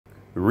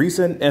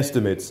Recent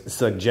estimates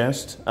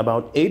suggest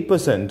about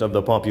 8% of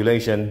the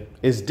population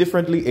is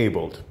differently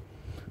abled.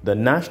 The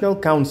National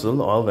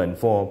Council of and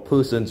for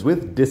Persons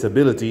with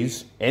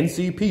Disabilities,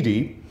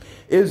 NCPD,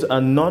 is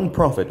a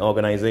non-profit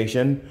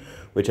organization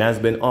which has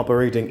been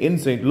operating in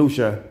Saint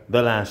Lucia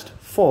the last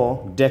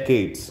 4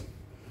 decades.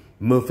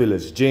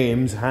 Merphilus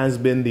James has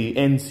been the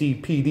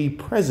NCPD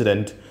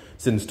President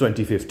since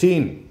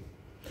 2015.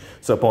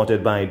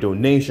 Supported by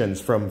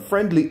donations from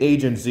friendly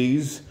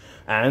agencies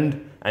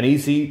and an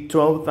EC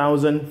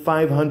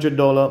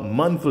 $12,500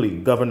 monthly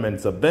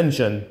government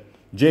subvention,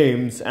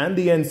 James and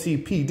the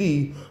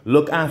NCPD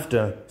look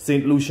after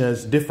St.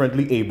 Lucia's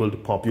differently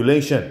abled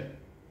population.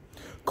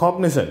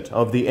 Cognizant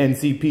of the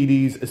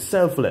NCPD's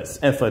selfless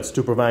efforts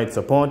to provide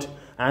support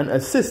and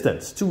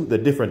assistance to the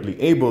differently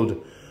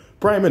abled,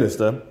 Prime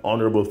Minister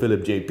Honorable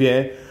Philip J.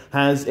 Pierre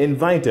has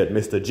invited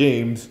Mr.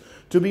 James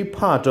to be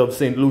part of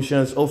St.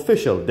 Lucia's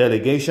official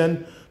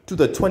delegation to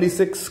the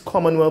 26th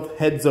Commonwealth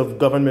Heads of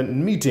Government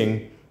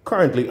meeting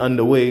currently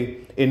underway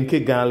in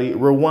Kigali,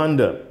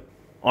 Rwanda.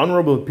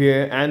 Honorable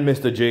Pierre and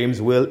Mr.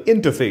 James will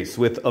interface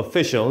with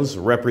officials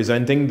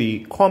representing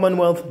the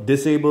Commonwealth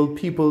Disabled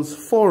People's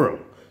Forum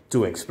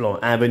to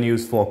explore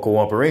avenues for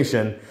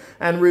cooperation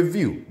and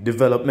review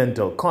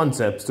developmental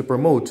concepts to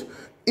promote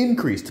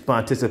increased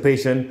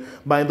participation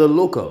by the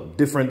local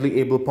differently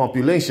abled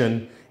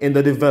population in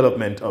the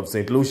development of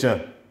St.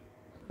 Lucia.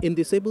 In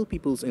Disabled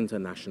Peoples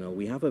International,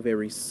 we have a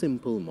very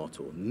simple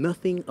motto: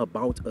 nothing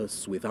about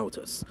us without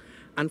us.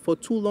 And for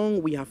too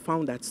long, we have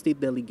found that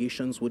state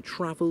delegations would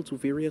travel to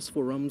various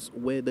forums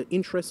where the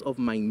interests of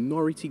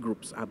minority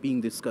groups are being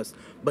discussed,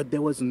 but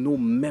there was no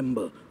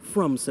member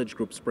from such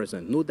groups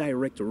present, no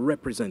direct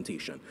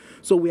representation.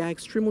 So we are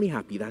extremely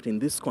happy that in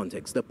this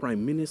context, the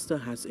Prime Minister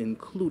has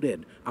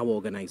included our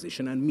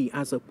organization and me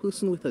as a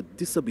person with a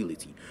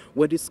disability,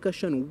 where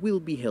discussion will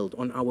be held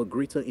on our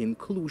greater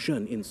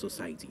inclusion in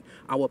society,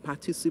 our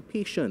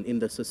participation in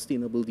the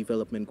Sustainable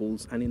Development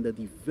Goals and in the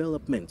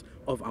development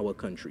of our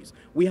countries.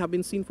 We have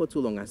been seen for too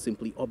long as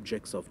simply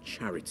objects of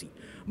charity,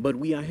 but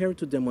we are here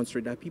to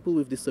demonstrate that people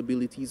with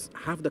disabilities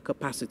have the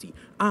capacity,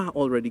 are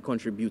already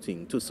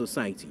contributing to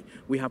society.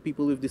 We have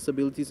people with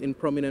disabilities in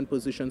prominent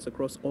positions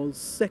across all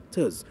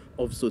sectors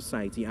of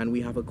society, and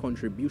we have a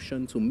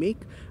contribution to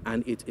make,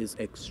 and it is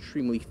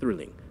extremely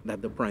thrilling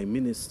that the Prime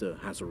Minister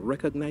has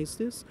recognized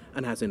this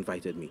and has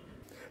invited me.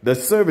 The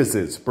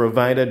services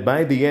provided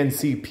by the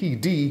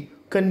NCPD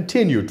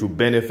continue to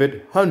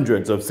benefit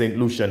hundreds of St.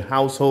 Lucian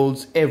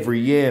households every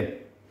year.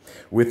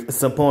 With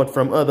support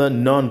from other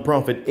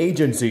non-profit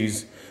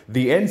agencies,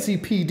 the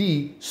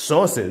NCPD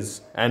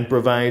sources and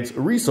provides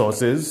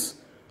resources,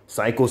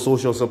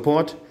 psychosocial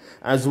support,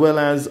 as well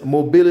as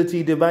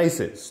mobility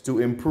devices to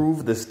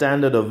improve the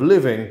standard of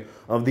living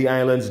of the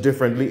island's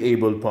differently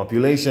abled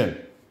population.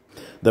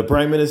 The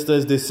Prime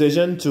Minister's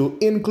decision to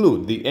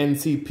include the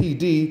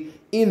NCPD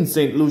in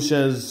St.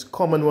 Lucia's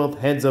Commonwealth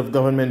Heads of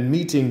Government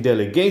meeting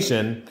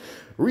delegation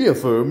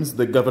reaffirms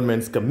the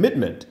government's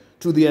commitment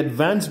to the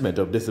advancement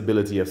of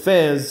disability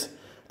affairs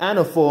and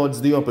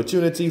affords the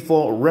opportunity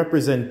for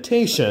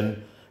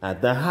representation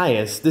at the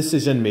highest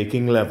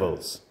decision-making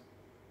levels.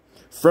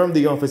 From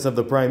the Office of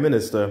the Prime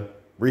Minister,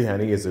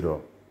 Rihani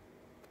Isidore.